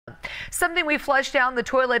Something we flush down the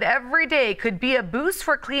toilet every day could be a boost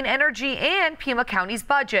for clean energy and Pima County's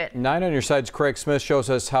budget. 9 on your side's Craig Smith shows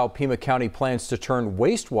us how Pima County plans to turn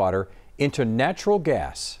wastewater into natural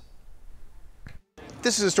gas.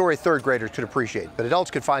 This is a story third graders could appreciate, but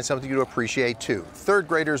adults could find something to appreciate too. Third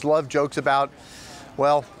graders love jokes about,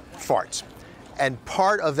 well, farts. And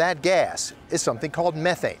part of that gas is something called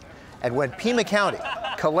methane. And when Pima County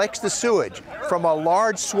collects the sewage from a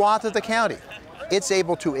large swath of the county, it's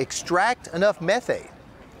able to extract enough methane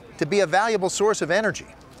to be a valuable source of energy.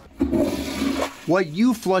 What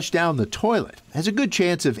you flush down the toilet has a good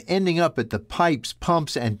chance of ending up at the pipes,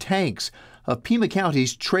 pumps, and tanks of Pima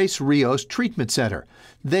County's Tres Rios Treatment Center.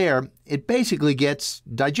 There, it basically gets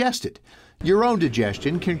digested. Your own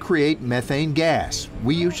digestion can create methane gas.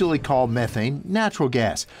 We usually call methane natural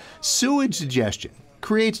gas. Sewage digestion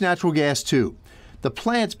creates natural gas too. The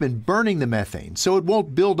plant's been burning the methane so it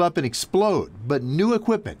won't build up and explode, but new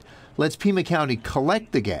equipment lets Pima County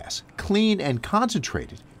collect the gas, clean and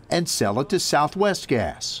concentrate it, and sell it to Southwest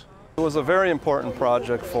Gas. It was a very important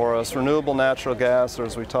project for us. Renewable natural gas, or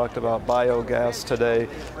as we talked about, biogas today,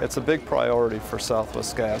 it's a big priority for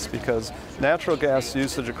Southwest Gas because natural gas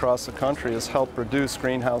usage across the country has helped reduce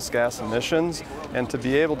greenhouse gas emissions, and to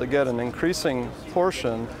be able to get an increasing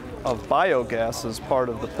portion of biogas as part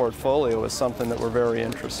of the portfolio is something that we're very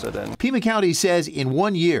interested in. Pima County says in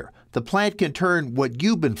 1 year, the plant can turn what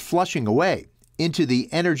you've been flushing away into the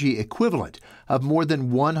energy equivalent of more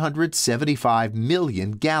than 175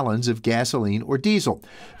 million gallons of gasoline or diesel.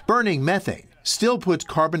 Burning methane still puts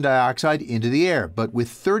carbon dioxide into the air, but with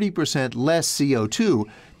 30% less CO2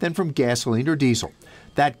 than from gasoline or diesel.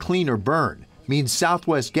 That cleaner burn means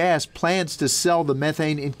Southwest Gas plans to sell the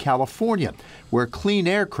methane in California, where clean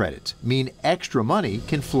air credits mean extra money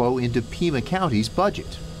can flow into Pima County's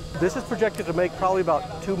budget. This is projected to make probably about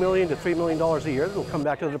 $2 million to $3 million a year that will come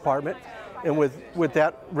back to the department. And with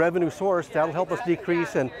that revenue source, that'll help us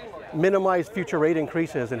decrease and minimize future rate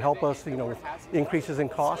increases and help us, with increases in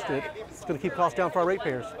cost. It's going to keep costs down for our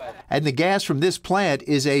ratepayers. And the gas from this plant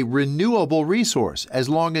is a renewable resource as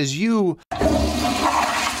long as you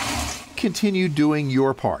continue doing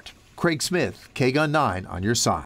your part. Craig Smith, KGUN 9 on your side.